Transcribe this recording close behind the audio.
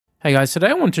Hey guys, today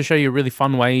I want to show you a really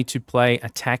fun way to play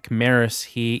Attack Merris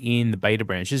here in the beta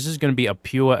branch. This is going to be a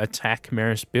pure Attack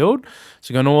Merris build.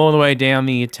 So going all the way down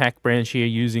the attack branch here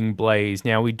using Blaze.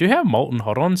 Now we do have Molten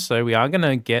Hot on, so we are going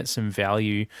to get some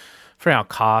value for our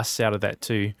casts out of that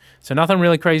too. So nothing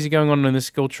really crazy going on in the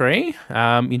skill tree.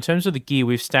 In terms of the gear,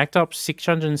 we've stacked up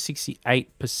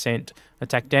 668%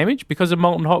 attack damage. Because of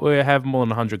Molten Hot, we have more than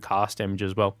 100 cast damage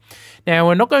as well. Now,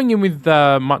 we're not going in with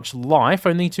much life,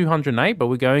 only 208, but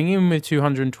we're going in with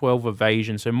 212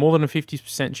 evasion, so more than a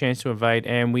 50% chance to evade,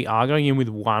 and we are going in with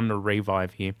 1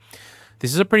 revive here.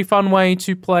 This is a pretty fun way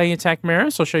to play Attack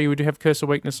Merris. I'll show you we do have Curse of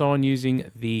Weakness on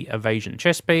using the evasion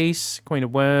chest piece, Queen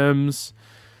of Worms.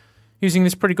 Using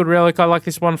this pretty good relic, I like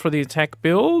this one for the attack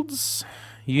builds.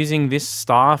 Using this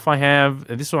staff I have,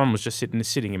 this one was just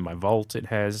sitting in my vault. It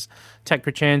has attack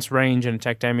per chance, range, and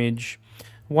attack damage.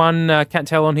 1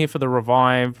 cattail on here for the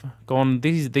revive. Gone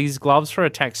these gloves for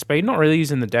attack speed. Not really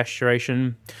using the dash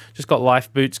duration. Just got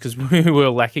life boots because we were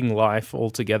lacking life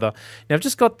altogether. Now I've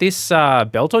just got this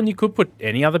belt on. You could put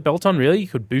any other belt on really. You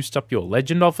could boost up your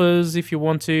legend offers if you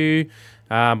want to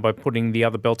by putting the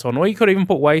other belt on. Or you could even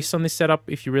put waste on this setup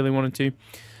if you really wanted to.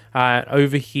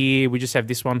 Over here we just have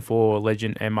this one for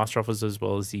legend and master offers as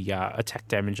well as the attack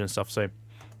damage and stuff. So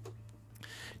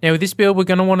now with this build, we're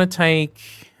going to want to take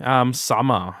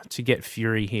Summer to get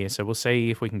Fury here. So we'll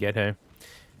see if we can get her.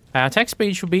 Attack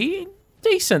speed should be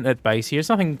decent at base here. It's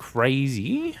nothing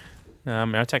crazy.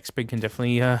 Our attack speed can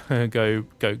definitely go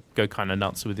kind of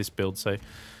nuts with this build. So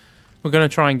we're going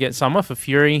to try and get Summer for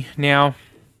Fury. Now,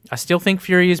 I still think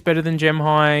Fury is better than Gem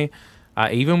High.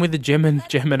 Even with the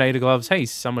Geminator gloves. Hey,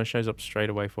 Summer shows up straight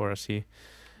away for us here.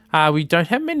 We don't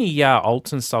have many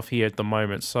ults and stuff here at the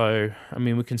moment, so, I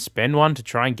mean, we can spend one to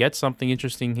try and get something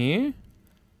interesting here.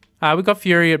 We got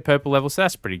Fury at purple level, so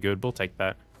that's pretty good. We'll take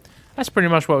that. That's pretty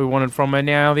much what we wanted from her.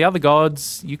 Now, the other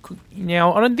gods,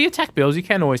 now, on the attack builds, you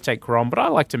can always take Chrom, but I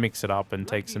like to mix it up and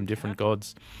take some different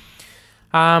gods.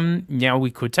 Now, we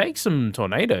could take some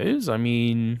Tornadoes. I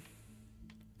mean,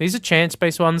 these are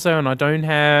chance-based ones, though, and I don't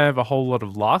have a whole lot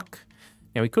of luck.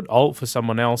 Now, we could ult for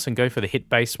someone else and go for the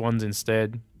hit-based ones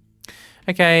instead.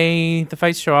 Okay, the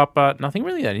fates show up, but nothing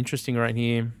really that interesting right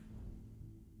here.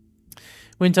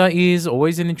 Winter is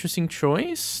always an interesting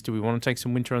choice. Do we want to take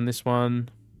some Winter on this one?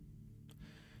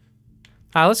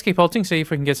 Let's keep ulting, see if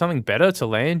we can get something better to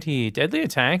land here. Deadly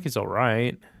Attack is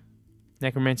alright.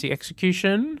 Necromancy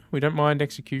Execution. We don't mind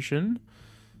Execution.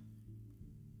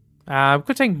 We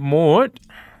could take Mort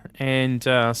and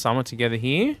Summer together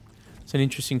here. It's an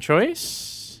interesting choice.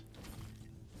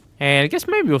 And I guess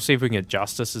maybe we'll see if we can get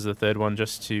Justice as the third one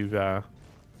just to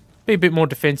be a bit more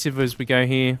defensive as we go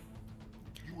here.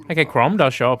 Okay, Chrom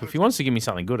does show up. If he wants to give me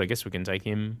something good, I guess we can take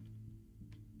him.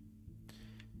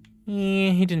 Yeah,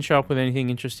 he didn't show up with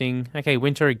anything interesting. Okay,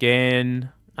 Winter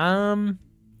again. Yeah,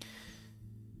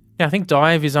 I think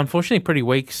Dive is unfortunately pretty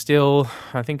weak still.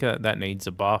 I think that needs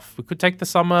a buff. We could take the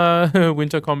Summer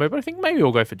Winter combo, but I think maybe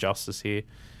we'll go for Justice here.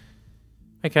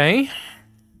 Okay.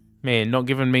 Man, not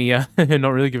giving me,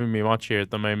 not really giving me much here at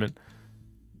the moment.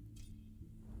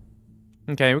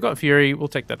 Okay, we've got Fury. We'll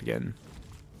take that again.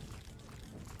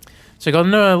 So got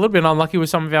a little bit unlucky with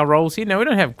some of our rolls here. Now, we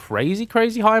don't have crazy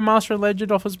high Master and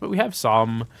Legend offers, but we have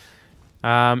some.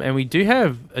 And we do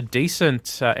have a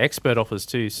decent Expert offers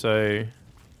too, so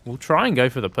we'll try and go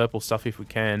for the purple stuff if we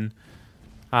can.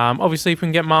 Obviously, if we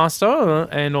can get Master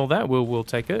and all that, we'll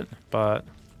take it, but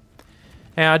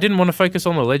I didn't want to focus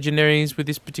on the legendaries with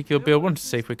this particular build. I wanted to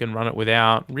see if we can run it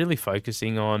without really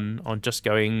focusing on just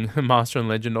going Master and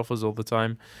Legend offers all the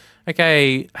time.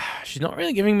 Okay, she's not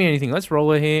really giving me anything. Let's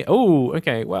roll her here. Oh,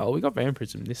 okay, well, we got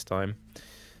Vampirism this time.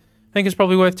 I think it's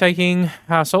probably worth taking.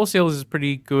 Soul Seals is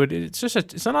pretty good. It's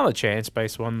another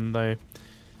chance-based one, though.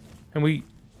 And we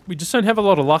just don't have a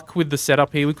lot of luck with the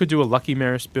setup here. We could do a Lucky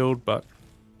Merris build, but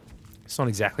it's not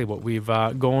exactly what we've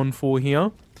gone for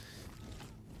here.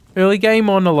 Early game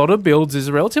on a lot of builds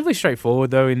is relatively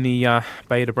straightforward, though, in the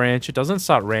beta branch. It doesn't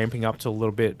start ramping up till a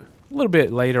little bit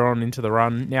later on into the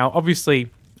run. Now,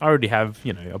 obviously, I already have,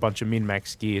 a bunch of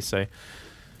min-max gear, so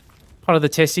part of the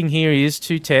testing here is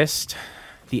to test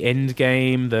the end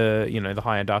game, the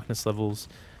higher darkness levels,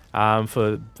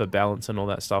 for balance and all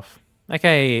that stuff.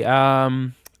 Okay,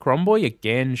 Cromboy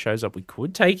again shows up. We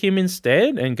could take him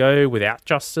instead and go without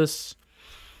Justice.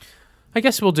 I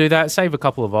guess we'll do that, save a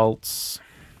couple of ults.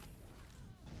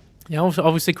 Yeah,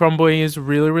 obviously Cromboy is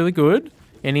really good.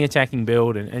 Any attacking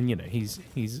build, and he's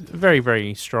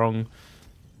very strong.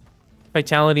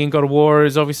 Fatality and God of War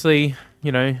is obviously,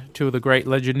 two of the great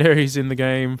legendaries in the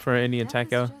game for any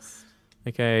attacker.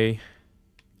 Okay.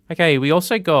 Okay, we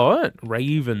also got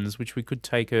Ravens, which we could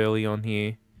take early on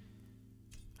here.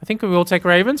 I think we will take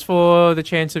Ravens for the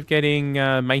chance of getting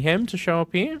Mayhem to show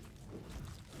up here.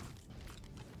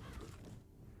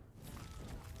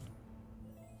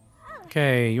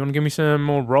 Okay, you want to give me some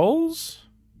more rolls?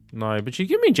 No, but you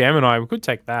give me Gemini. We could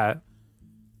take that.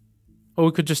 Or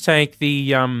we could just take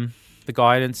the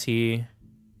guidance here.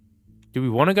 Do we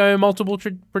want to go multiple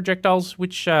projectiles?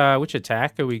 Which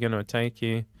attack are we going to take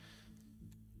here?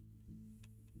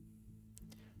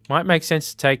 Might make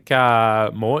sense to take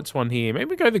Mort's one here.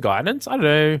 Maybe go the guidance. I don't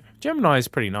know. Gemini is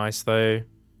pretty nice though.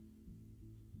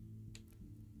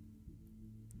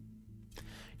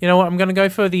 You know what? I'm gonna go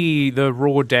for the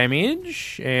raw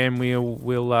damage, and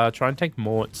we'll try and take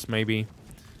Mort's maybe.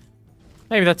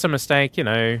 Maybe that's a mistake. You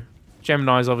know,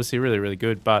 Gemini is obviously really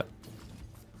good, but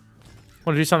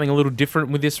want to do something a little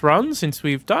different with this run since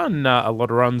we've done a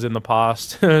lot of runs in the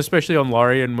past, especially on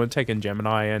Laurie, and we're taking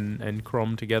Gemini and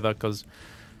Crom together because.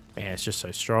 Man, it's just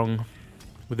so strong.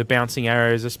 With the bouncing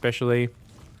arrows especially.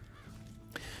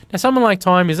 Now, something like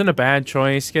Time isn't a bad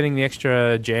choice. Getting the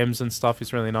extra gems and stuff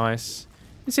is really nice.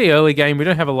 You see early game, we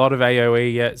don't have a lot of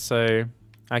AoE yet, so...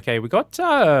 Okay, we got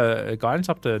guidance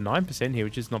up to 9% here,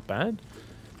 which is not bad.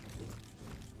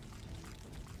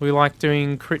 We like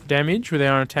doing crit damage with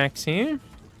our attacks here.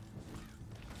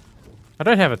 I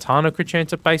don't have a ton of crit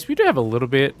chance at base. We do have a little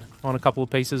bit on a couple of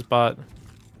pieces, but...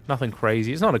 Nothing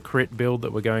crazy. It's not a crit build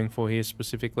that we're going for here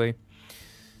specifically.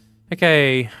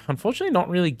 Okay, unfortunately not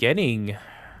really getting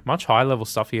much high level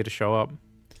stuff here to show up.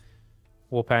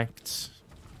 Warpact.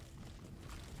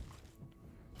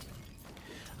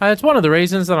 It's one of the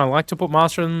reasons that I like to put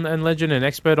Master and Legend and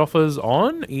Expert offers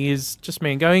on is just,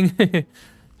 man, going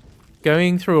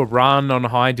going through a run on a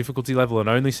high difficulty level and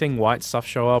only seeing white stuff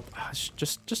show up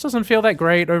just doesn't feel that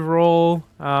great overall.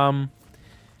 Now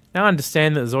I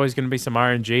understand that there's always going to be some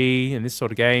RNG in this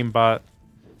sort of game, but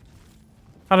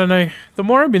I don't know. The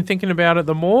more I've been thinking about it,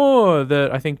 the more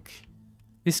that I think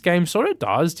this game sort of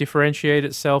does differentiate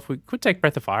itself. We could take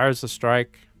Breath of Fire as a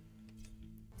strike.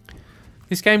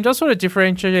 This game does sort of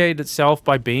differentiate itself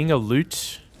by being a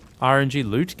RNG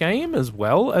loot game as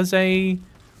well as a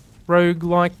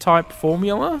roguelike type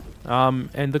formula.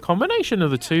 And the combination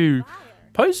of the two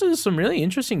poses some really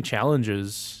interesting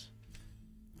challenges.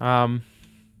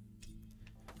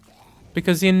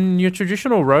 Because in your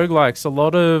traditional roguelikes, a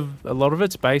lot of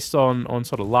it's based on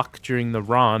sort of luck during the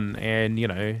run and, you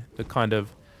know,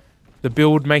 the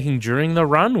build making during the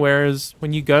run, whereas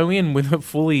when you go in with a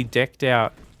fully decked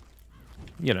out,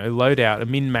 you know, loadout, a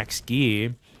min-max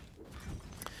gear,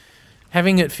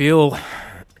 having it feel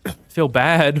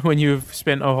bad when you've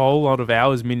spent a whole lot of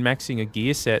hours min-maxing a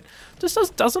gear set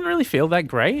just doesn't really feel that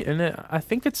great, and I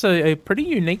think it's a pretty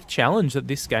unique challenge that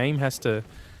this game has to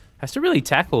really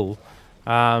tackle.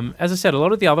 As I said, a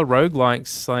lot of the other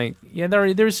roguelikes, like, yeah, there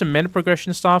is some meta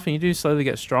progression stuff and you do slowly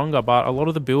get stronger, but a lot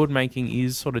of the build making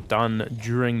is sort of done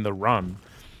during the run.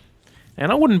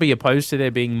 And I wouldn't be opposed to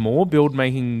there being more build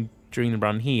making during the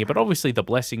run here, but obviously the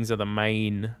blessings are the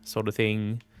main sort of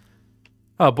thing.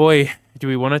 Oh boy, do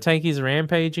we want to take his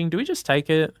rampaging? Do we just take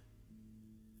it?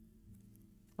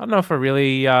 I don't know if I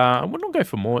really, I wouldn't go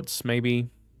for Morts, maybe.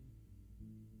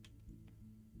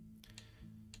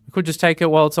 Could just take it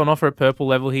while it's on offer at purple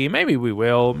level here. Maybe we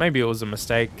will. Maybe it was a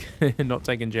mistake not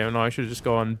taking Gemini. I should have just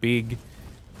gone big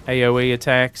AoE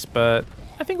attacks, but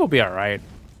I think we'll be alright.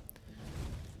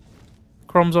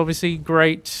 Crom's obviously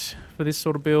great for this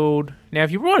sort of build. Now,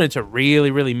 if you wanted to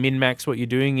really min-max what you're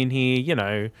doing in here, you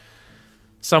know,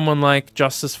 someone like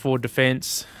Justice for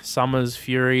Defense, Summer's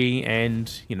Fury, and,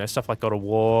 you know, stuff like God of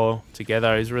War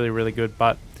together is really good.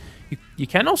 But you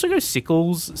can also go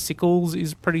Sickles. Sickles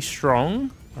is pretty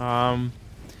strong. Some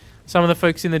of the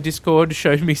folks in the Discord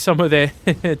showed me some of their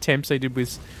attempts they did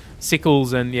with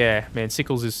Sickles, and yeah, man,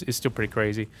 Sickles is still pretty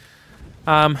crazy.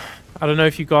 I don't know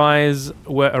if you guys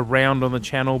were around on the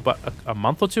channel, but a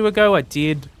month or two ago I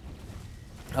did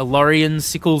a Lorien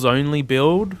Sickles only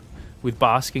build with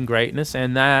Bask in Greatness,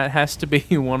 and that has to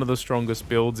be one of the strongest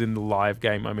builds in the live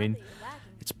game. I mean,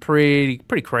 it's pretty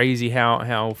crazy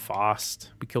how fast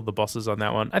we killed the bosses on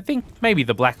that one. I think maybe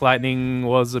the Black Lightning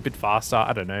was a bit faster,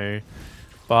 I don't know.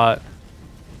 But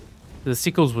the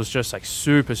Sickles was just like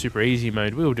super easy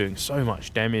mode. We were doing so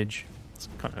much damage. It's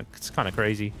kind of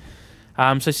crazy.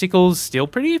 So Sickles still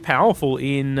pretty powerful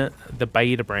in the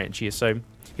beta branch here. So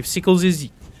if Sickles is,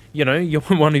 you know,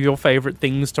 one of your favorite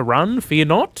things to run, fear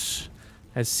not,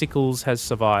 as Sickles has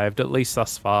survived, at least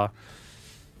thus far.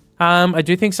 I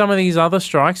do think some of these other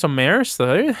strikes on Merris,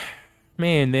 though,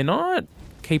 man, they're not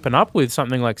keeping up with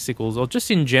something like Sickles, or just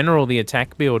in general the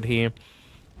attack build here.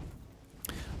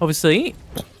 Obviously,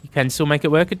 you can still make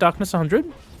it work at Darkness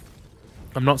 100.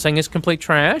 I'm not saying it's complete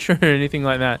trash or anything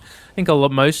like that. I think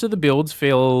most of the builds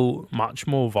feel much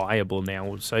more viable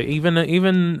now. So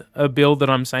even a build that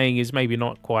I'm saying is maybe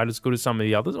not quite as good as some of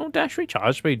the others. Oh, dash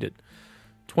recharge speed did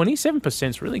 27%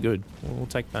 is really good. We'll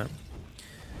take that.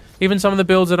 Even some of the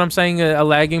builds that I'm saying are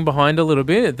lagging behind a little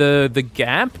bit. The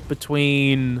gap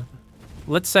between,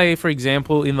 let's say for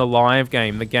example in the live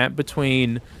game, the gap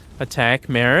between Attack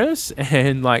Merris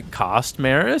and like Cast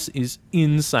Merris is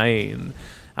insane.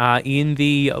 In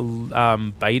the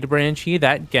beta branch here,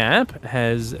 that gap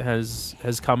has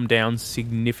come down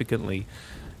significantly.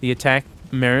 The Attack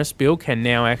Merris build can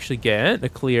now actually get a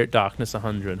clear at Darkness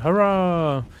 100.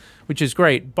 Hurrah! Which is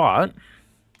great, but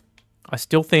I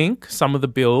still think some of the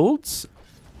builds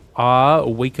are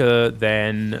weaker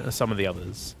than some of the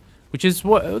others. Which is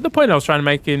what the point I was trying to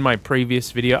make in my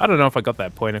previous video. I don't know if I got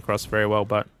that point across very well,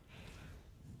 but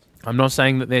I'm not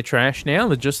saying that they're trash now.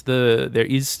 They're just there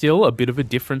is still a bit of a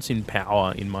difference in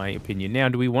power, in my opinion. Now,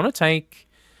 do we want to take...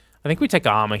 I think we take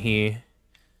armor here.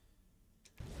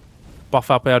 Buff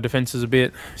up our defenses a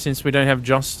bit, since we don't have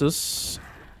justice.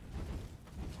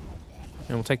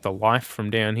 And we'll take the life from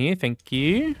down here. Thank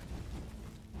you.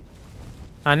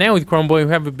 Now with Cromboy,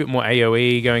 we have a bit more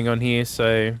AoE going on here,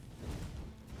 so...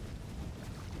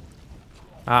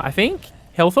 I think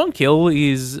health on kill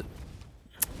is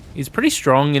pretty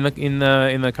strong in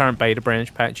the current beta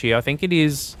branch patch here. I think it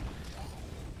is.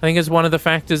 I think it's one of the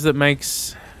factors that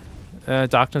makes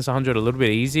Darkness 100 a little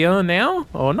bit easier now,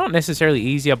 or not necessarily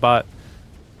easier, but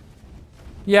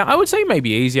yeah, I would say maybe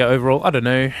easier overall. I don't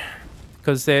know,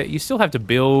 because you still have to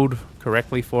build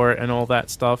correctly for it and all that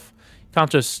stuff. You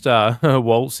can't just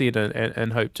waltz it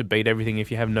and hope to beat everything if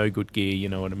you have no good gear. You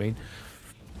know what I mean?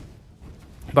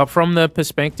 But from the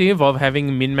perspective of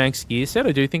having min-max gear set,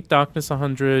 I do think Darkness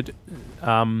 100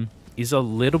 is a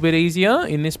little bit easier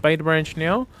in this beta branch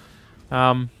now.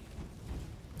 But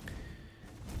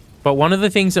one of the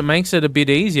things that makes it a bit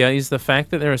easier is the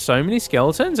fact that there are so many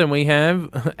skeletons and we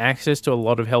have access to a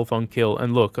lot of health on kill.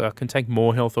 And look, I can take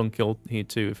more health on kill here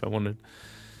too if I wanted.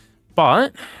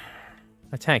 But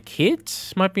attack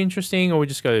hit might be interesting, or we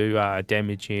just go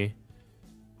damage here.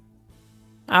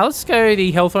 Let's go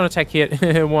the health on attack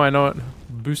hit. Why not?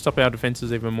 Boost up our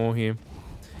defenses even more here.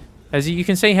 As you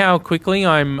can see how quickly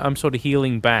I'm sort of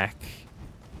healing back.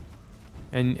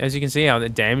 And as you can see, the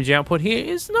damage output here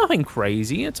is nothing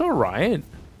crazy. It's alright.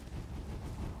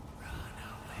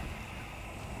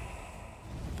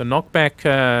 The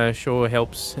knockback sure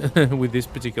helps with this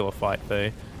particular fight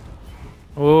though.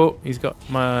 Oh, he's got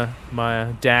my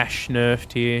dash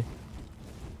nerfed here.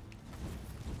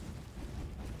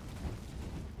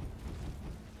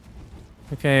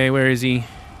 Okay, where is he?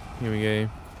 Here we go.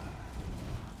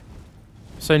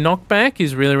 So knockback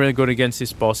is really, really good against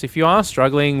this boss. If you are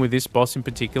struggling with this boss in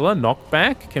particular,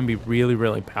 knockback can be really,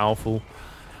 really powerful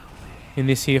in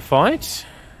this here fight.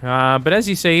 But as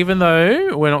you see, even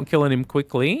though we're not killing him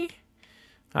quickly,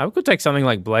 we could take something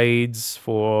like blades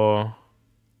for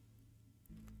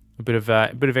a bit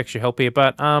of extra help here.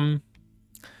 But kind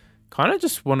of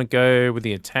just want to go with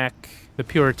the attack, the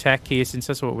pure attack here, since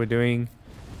that's what we're doing.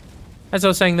 As I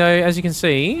was saying though, as you can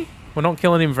see, we're not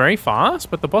killing him very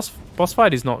fast, but the boss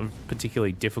fight is not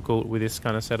particularly difficult with this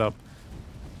kind of setup.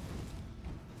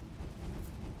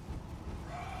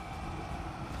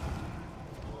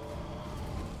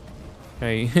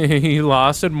 Okay, he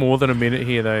lasted more than a minute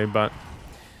here though, but...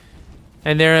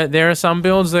 And there are some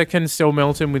builds that can still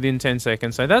melt him within 10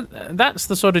 seconds. So that's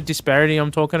the sort of disparity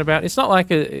I'm talking about. It's not like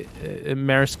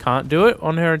Merris can't do it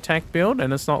on her attack build,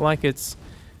 and it's not like it's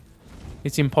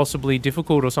impossibly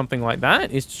difficult or something like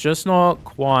that. It's just not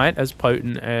quite as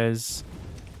potent as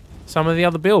some of the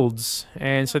other builds.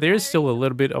 And so there is still a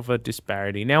little bit of a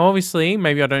disparity. Now, obviously,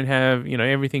 maybe I don't have,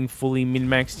 everything fully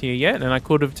min-maxed here yet, and I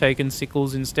could have taken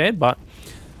sickles instead, but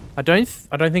I don't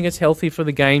think it's healthy for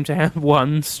the game to have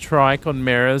one strike on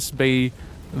Merris be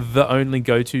the only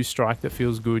go-to strike that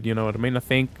feels good, you know what I mean? I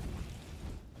think,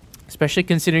 especially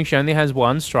considering she only has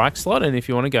one strike slot, and if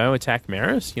you want to go attack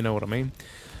Merris, you know what I mean?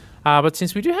 But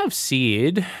since we do have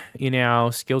Seared in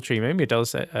our skill tree, maybe it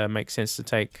does make sense to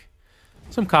take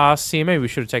some casts here. Maybe we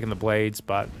should have taken the blades,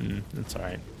 but that's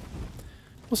alright.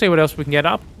 We'll see what else we can get.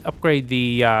 Upgrade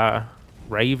the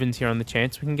Ravens here on the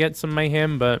chance we can get some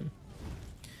mayhem, but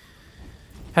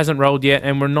hasn't rolled yet,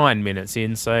 and we're 9 minutes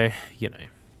in, so,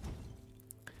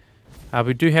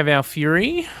 we do have our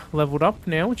Fury leveled up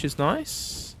now, which is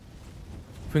nice.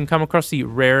 If we can come across the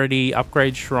Rarity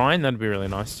Upgrade Shrine, that'd be really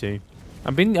nice too.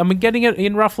 I've been getting it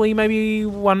in roughly maybe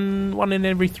one in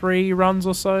every 3 runs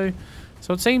or so.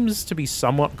 So it seems to be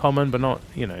somewhat common, but not,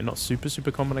 not super,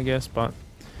 super common, I guess. But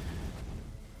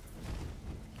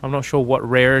I'm not sure what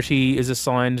rarity is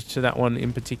assigned to that one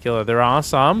in particular. There are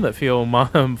some that feel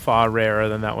far rarer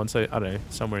than that one, so I don't know,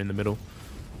 somewhere in the middle.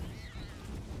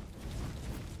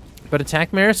 But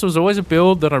Attack Merris was always a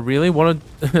build that I really wanted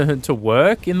to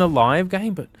work in the live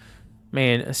game, but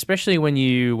man, especially when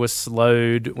you were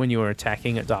slowed when you were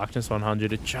attacking at Darkness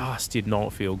 100, it just did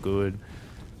not feel good.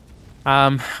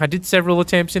 I did several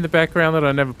attempts in the background that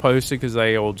I never posted because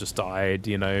they all just died,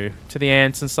 you know, to the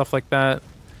ants and stuff like that.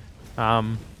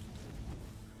 But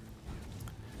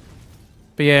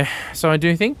yeah, so I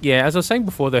do think, yeah, as I was saying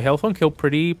before, the health on kill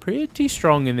pretty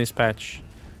strong in this patch.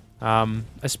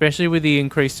 Especially with the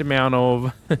increased amount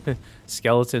of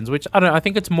skeletons, which I don't know, I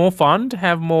think it's more fun to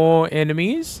have more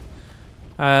enemies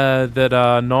that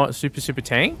are not super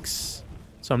tanks.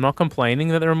 So I'm not complaining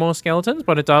that there are more skeletons,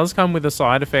 but it does come with a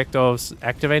side effect of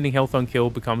activating health on kill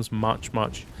becomes much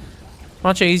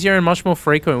easier and much more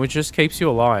frequent, which just keeps you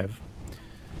alive.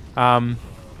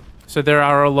 So there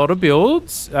are a lot of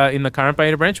builds in the current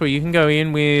beta branch where you can go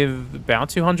in with about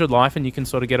 200 life and you can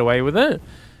sort of get away with it.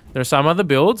 There are some other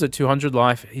builds at 200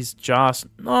 life is just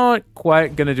not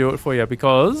quite going to do it for you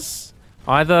because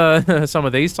either some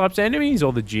of these types of enemies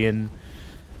or the Jinn.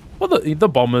 Well, the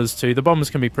bombers too. The bombers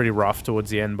can be pretty rough towards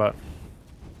the end, but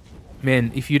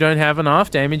man, if you don't have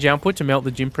enough damage output to melt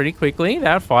the Jinn pretty quickly,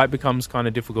 that fight becomes kind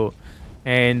of difficult.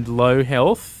 And low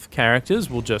health characters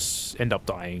will just end up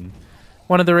dying.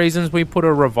 One of the reasons we put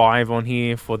a revive on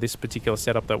here for this particular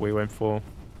setup that we went for.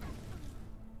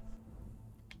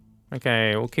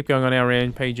 Okay, we'll keep going on our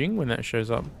rampaging when that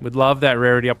shows up. We'd love that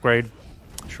rarity upgrade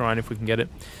shrine if we can get it.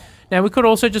 Now, we could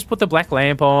also just put the black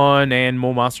lamp on and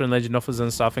more Master and Legend offers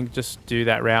and stuff and just do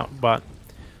that route, but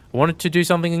I wanted to do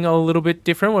something a little bit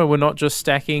different where we're not just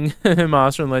stacking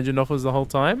Master and Legend offers the whole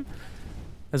time.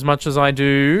 As much as I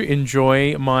do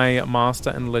enjoy my Master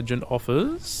and Legend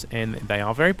offers, and they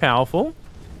are very powerful,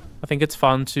 I think it's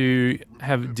fun to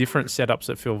have different setups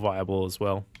that feel viable as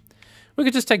well. We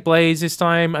could just take Blaze this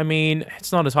time. I mean,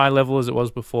 it's not as high level as it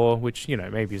was before, which, you know,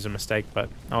 maybe is a mistake, but...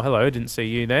 Oh, hello, didn't see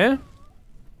you there.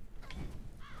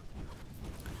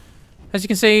 As you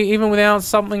can see, even without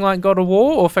something like God of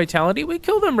War or Fatality, we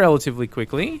kill them relatively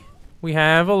quickly. We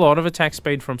have a lot of attack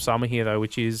speed from Summer here, though,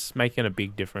 which is making a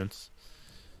big difference.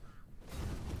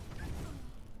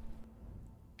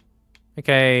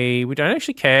 Okay, we don't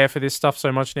actually care for this stuff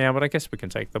so much now, but I guess we can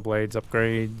take the Blades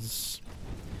upgrades.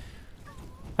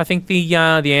 I think the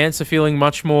ants are feeling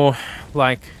much more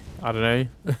like, I don't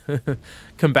know,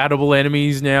 combatable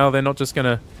enemies now. They're not just going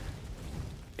to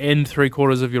end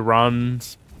 3/4 of your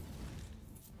runs.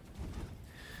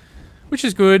 Which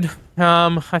is good.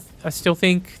 I still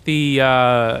think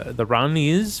the run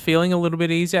is feeling a little bit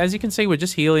easier. As you can see, we're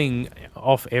just healing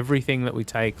off everything that we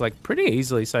take, like, pretty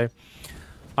easily. So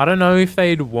I don't know if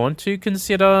they'd want to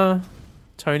consider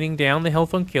toning down the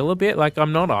health on kill a bit. Like,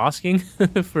 I'm not asking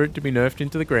for it to be nerfed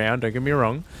into the ground, don't get me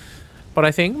wrong. But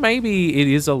I think maybe it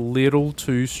is a little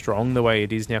too strong the way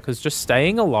it is now, because just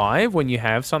staying alive when you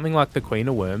have something like the Queen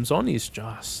of Worms on is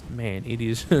just, man, it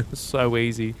is so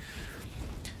easy.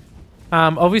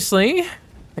 Obviously,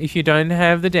 if you don't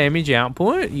have the damage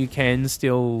output, you can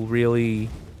still really,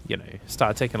 you know,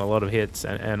 start taking a lot of hits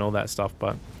and all that stuff,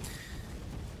 but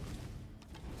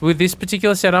with this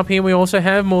particular setup here, we also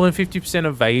have more than 50%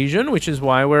 evasion, which is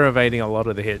why we're evading a lot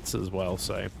of the hits as well.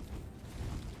 So I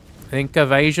think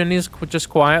evasion is just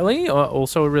quietly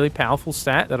also a really powerful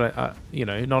stat that you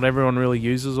know, not everyone really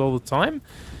uses all the time.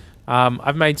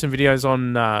 I've made some videos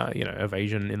on you know,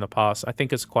 evasion in the past. I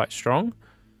think it's quite strong.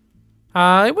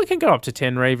 We can go up to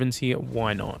 10 ravens here.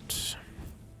 Why not?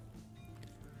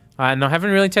 And I haven't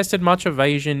really tested much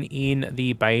evasion in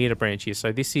the beta branch here.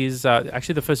 So this is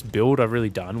actually the first build I've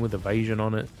really done with evasion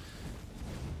on it.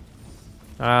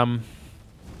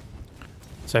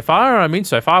 So far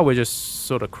we're just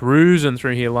sort of cruising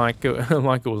through here like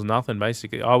it was nothing,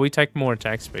 basically. Oh, we take more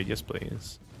attack speed. Yes,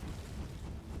 please.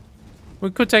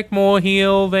 We could take more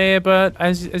heal there, but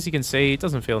as you can see, it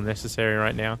doesn't feel necessary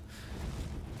right now.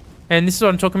 And this is what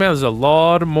I'm talking about. There's a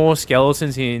lot more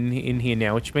skeletons in here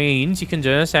now, which means you can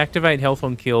just activate health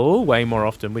on kill way more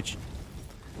often, which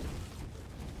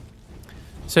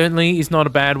certainly is not a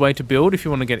bad way to build if you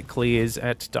want to get it clears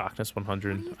at Darkness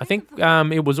 100. I think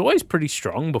it was always pretty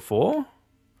strong before.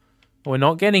 We're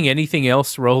not getting anything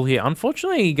else roll here.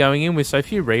 Unfortunately, going in with so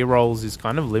few rerolls is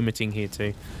kind of limiting here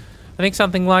too. I think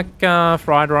something like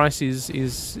fried rice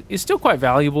is still quite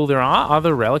valuable. There are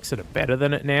other relics that are better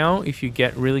than it now if you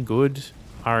get really good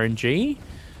RNG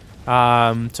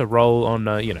to roll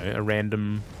on you know, a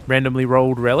randomly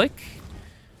rolled relic.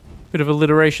 Bit of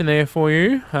alliteration there for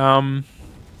you. But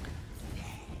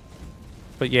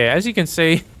yeah, as you can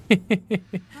see,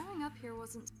 Growing up here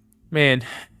wasn't... Man.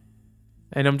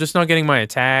 And I'm just not getting my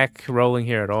attack rolling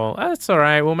here at all. That's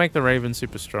alright. We'll make the Ravens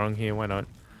super strong here. Why not?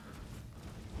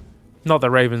 Not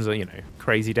that Ravens are, you know,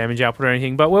 crazy damage output or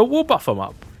anything, but we'll buff them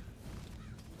up.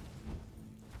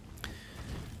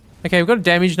 Okay, we've got a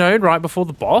damage node right before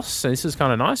the boss, so this is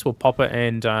kind of nice. We'll pop it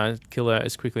and kill her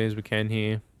as quickly as we can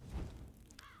here.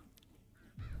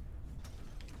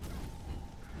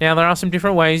 Now, there are some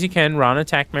different ways you can run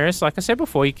Attack Merris. Like I said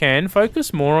before, you can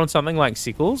focus more on something like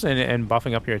Sickles and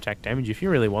buffing up your attack damage if you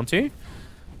really want to.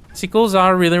 Sickles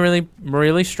are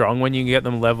really strong when you get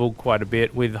them leveled quite a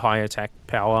bit with high attack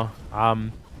power.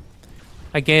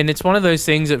 Again, it's one of those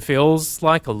things that feels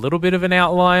like a little bit of an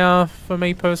outlier for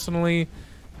me personally.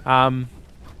 I'm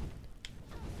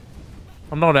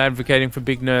not advocating for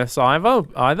big nerfs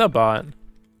either, but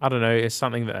I don't know, it's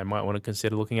something that I might want to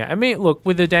consider looking at. I mean, look,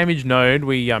 with the damage node,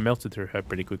 we melted through her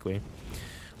pretty quickly.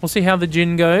 We'll see how the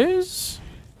Jin goes.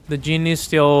 The Jin is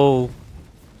still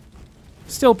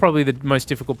probably the most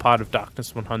difficult part of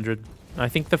Darkness 100. I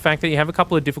think the fact that you have a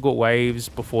couple of difficult waves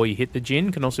before you hit the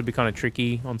Jin can also be kind of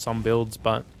tricky on some builds,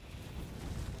 but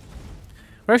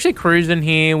we're actually cruising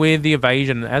here with the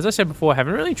evasion. As I said before, I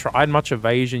haven't really tried much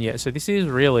evasion yet, so this is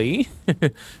really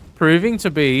proving to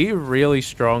be really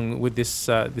strong with this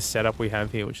this setup we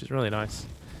have here, which is really nice.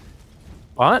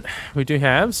 But we do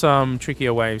have some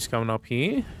trickier waves coming up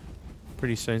here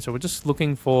pretty soon, so we're just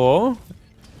looking for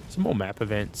some more map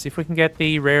events. If we can get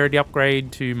the rarity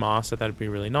upgrade to Master, that'd be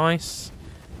really nice.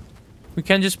 We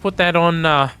can just put that on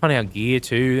our gear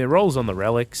too. It rolls on the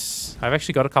relics. I've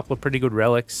actually got a couple of pretty good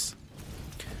relics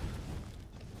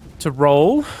to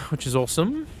roll, which is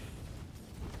awesome.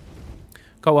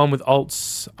 Got one with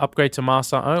ults, upgrade to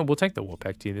Master. Oh, we'll take the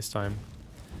Warpack tier this time.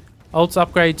 Ults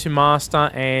upgrade to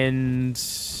Master and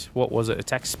what was it?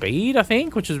 Attack speed, I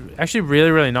think, which is actually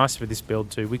really nice for this build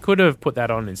too. We could have put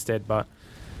that on instead, but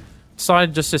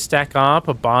decided just to stack up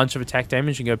a bunch of attack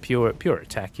damage and go pure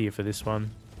attack here for this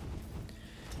one.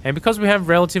 And because we have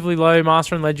relatively low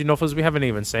Master and Legend offers, we haven't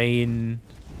even seen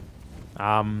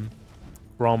ROM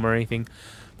or anything.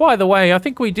 By the way, I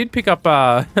think we did pick up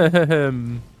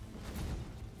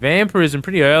Vampirism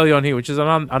pretty early on here, which is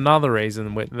another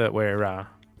reason that we're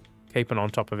keeping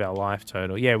on top of our life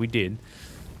total. Yeah, we did.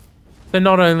 So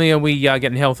not only are we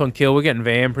getting health on kill, we're getting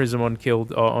Vampirism on kill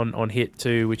on hit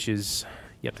too, which is,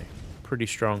 you know, pretty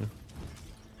strong.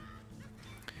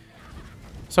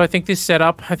 So I think this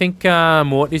setup, I think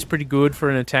Mort is pretty good for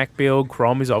an attack build.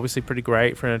 Crom is obviously pretty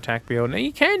great for an attack build. Now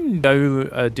you can go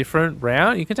a different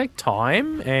route. You can take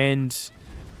Time and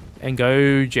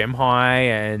go Gem High,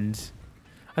 and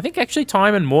I think actually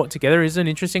Time and Mort together is an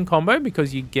interesting combo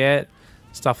because you get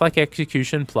stuff like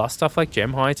Execution plus stuff like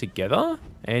Gem High together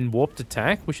and Warped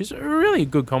Attack, which is a really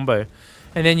good combo.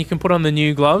 And then you can put on the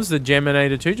new gloves, the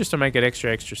Geminator too, just to make it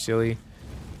extra silly.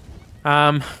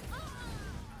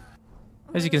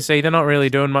 As you can see, they're not really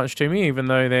doing much to me, even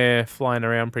though they're flying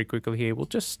around pretty quickly here. We'll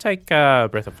just take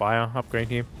Breath of Fire upgrade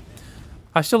here.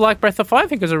 I still like Breath of Fire. I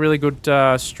think it's a really good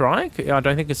strike. I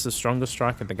don't think it's the strongest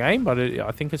strike in the game, but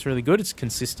I think it's really good. It's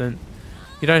consistent.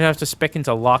 You don't have to spec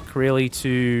into luck, really,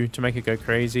 to make it go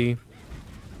crazy.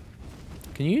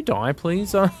 Can you die,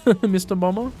 please, Mr.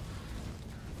 Bomber?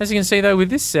 As you can see, though, with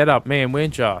this setup, man, we're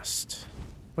just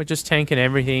tanking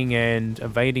everything and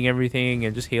evading everything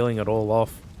and just healing it all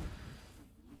off.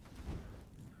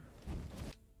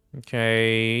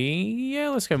 Okay, yeah,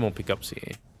 let's go more pickups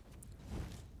here.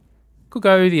 Could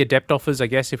go the Adept offers, I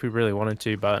guess, if we really wanted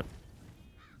to, but...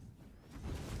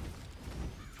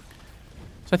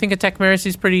 So I think Attack Merris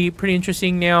is pretty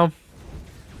interesting now.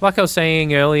 Like I was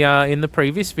saying earlier in the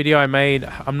previous video I made,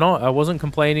 I wasn't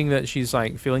complaining that she's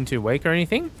like feeling too weak or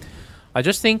anything. I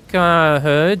just think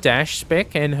her dash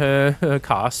spec and her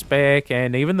cast spec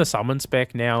and even the summon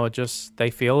spec now are just, they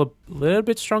feel a little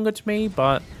bit stronger to me,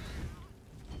 but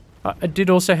I did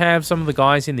also have some of the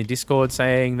guys in the Discord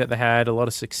saying that they had a lot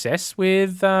of success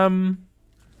with Merris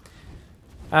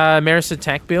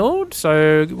attack build,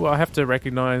 so I have to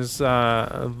recognize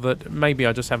that maybe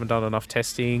I just haven't done enough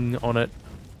testing on it,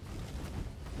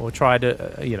 or tried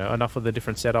you know, enough of the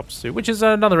different setups too, which is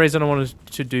another reason I wanted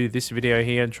to do this video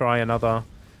here and try another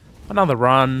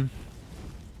run.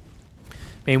 I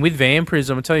mean, with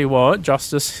Vampirism, I tell you what,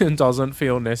 Justice doesn't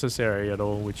feel necessary at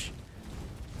all, which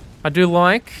I do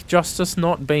like. Justice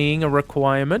not being a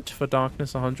requirement for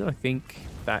Darkness 100, I think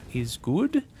that is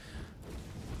good.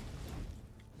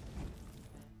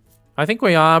 I think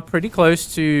we are pretty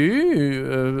close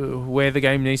to where the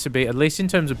game needs to be, at least in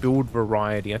terms of build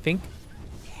variety, I think.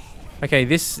 Okay,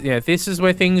 this is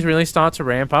where things really start to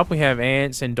ramp up. We have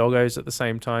ants and doggos at the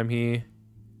same time here.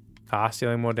 Cast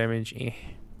dealing more damage. Eh.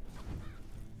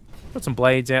 Got some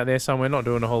blades out there somewhere, not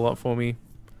doing a whole lot for me.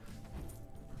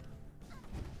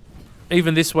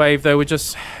 Even this wave, though, we're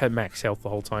just at max health the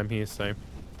whole time here, so...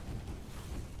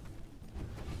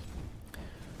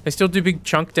 They still do big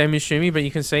chunk damage to me, but you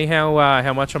can see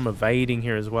how much I'm evading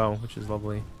here as well, which is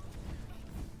lovely.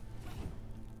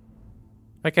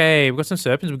 Okay, we've got some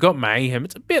serpents. We've got mayhem.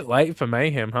 It's a bit late for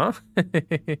mayhem, huh?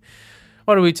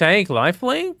 What do we take?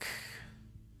 Lifelink?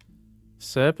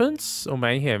 Serpents or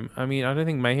mayhem? I mean, I don't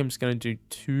think mayhem's going to do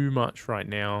too much right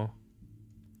now.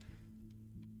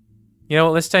 You know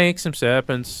what? Let's take some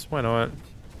serpents. Why not?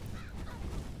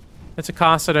 It's a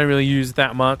cast I don't really use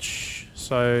that much,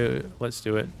 so let's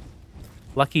do it.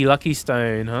 Lucky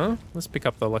stone, huh? Let's pick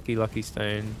up the lucky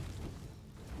stone.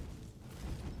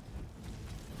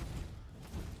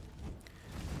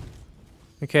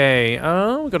 Okay,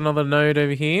 we've got another node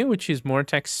over here, which is more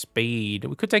attack speed.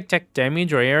 We could take attack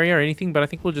damage or area or anything, but I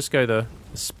think we'll just go the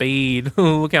speed.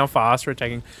 Look how fast we're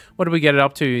attacking. What did we get it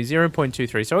up to?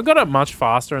 0.23. So I got it much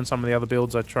faster on some of the other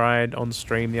builds I tried on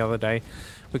stream the other day.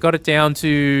 We got it down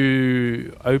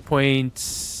to 0.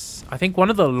 I think one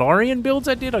of the Lorien builds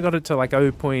I did, I got it to like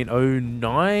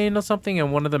 0.09 or something,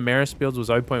 and one of the Merris builds was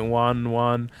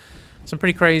 0.11. Some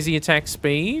pretty crazy attack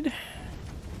speed.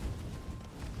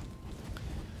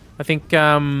 I think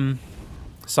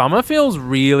Summer feels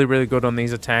really, really good on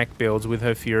these attack builds with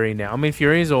her Fury now. I mean,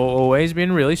 Fury's always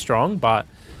been really strong, but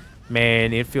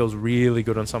man, it feels really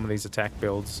good on some of these attack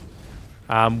builds.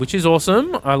 Which is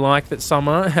awesome. I like that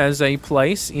Summer has a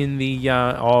place in the...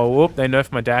 oh, whoop, they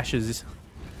nerfed my dashes.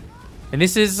 And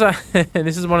this is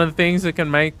this is one of the things that can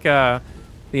make the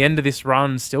end of this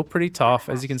run still pretty tough.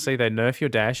 As you can see, they nerf your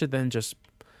dash and then just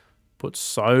put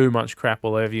so much crap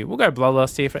all over you. We'll go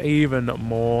Bloodlust here for even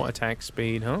more attack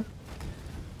speed, huh?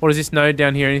 What is this node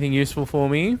down here? Anything useful for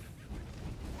me?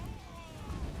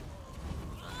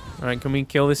 Alright, can we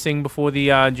kill this thing before the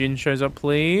Jin shows up,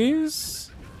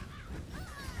 please?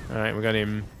 Alright, we got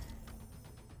him.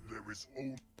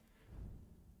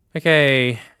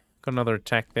 Okay. Got another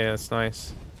attack there. That's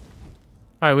nice.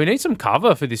 Alright, we need some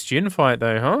cover for this Jin fight,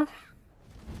 though, huh?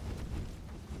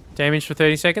 Damage for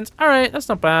 30 seconds. Alright, that's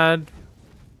not bad.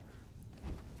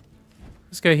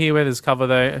 Let's go here where there's cover,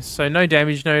 though. So no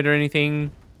damage node or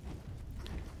anything.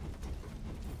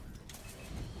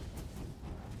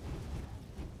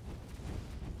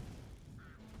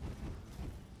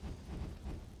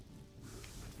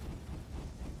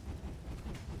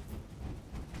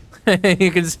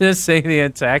 You can just see the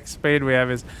attack speed we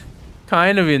have is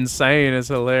kind of insane. It's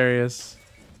hilarious.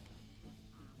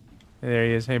 There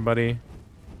he is. Hey, buddy.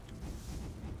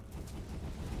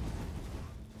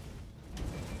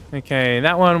 Okay,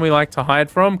 that one we like to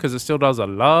hide from because it still does a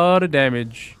lot of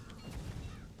damage.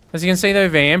 As you can see, though,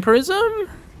 Vampirism,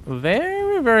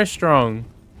 very, very strong.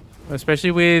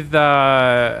 Especially with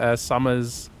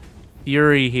Summer's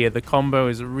Fury here. The combo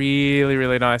is really,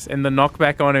 really nice. And the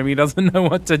knockback on him, he doesn't know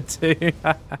what to do.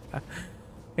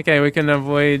 Okay, we can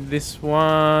avoid this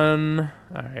one.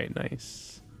 Alright,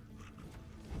 nice.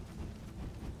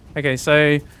 Okay,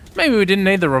 so maybe we didn't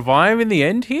need the revive in the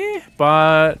end here,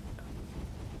 but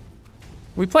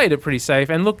we played it pretty safe.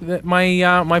 And look,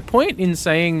 my point in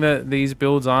saying that these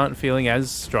builds aren't feeling as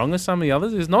strong as some of the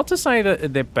others is not to say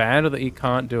that they're bad or that you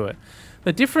can't do it.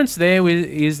 The difference there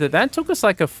is that took us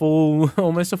like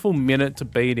almost a full minute to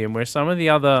beat him, where some of the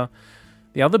other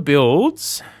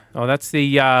builds... Oh, that's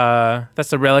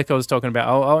the relic I was talking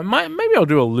about. Maybe I'll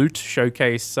do a loot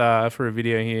showcase for a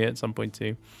video here at some point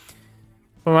too.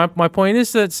 But my point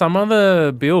is that some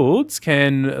other builds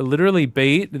can literally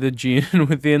beat the Jin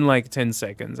within like 10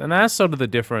 seconds. And that's sort of the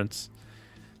difference.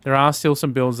 There are still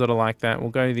some builds that are like that.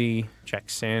 We'll go the Jack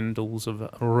Sandals of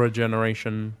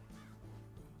Regeneration.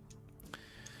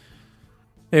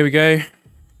 There we go.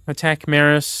 Attack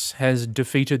Merris has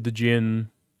defeated the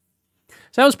Jin.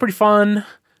 So that was pretty fun.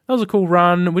 That was a cool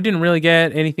run. We didn't really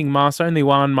get anything master. Only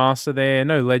one master there.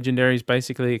 No legendaries,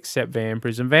 basically, except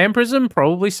Vampirism. Vampirism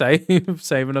probably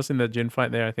saving us in the Jin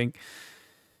fight there, I think.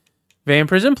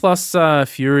 Vampirism plus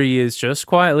Fury is just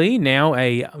quietly now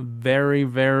a very,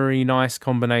 very nice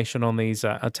combination on these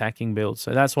attacking builds.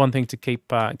 So that's one thing to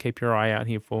keep your eye out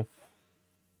here for.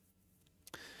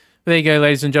 There you go,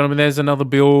 ladies and gentlemen. There's another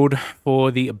build for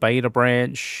the beta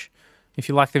branch. If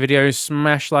you like the video,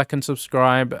 smash like and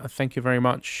subscribe. Thank you very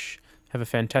much. Have a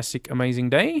fantastic,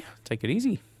 amazing day. Take it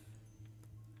easy.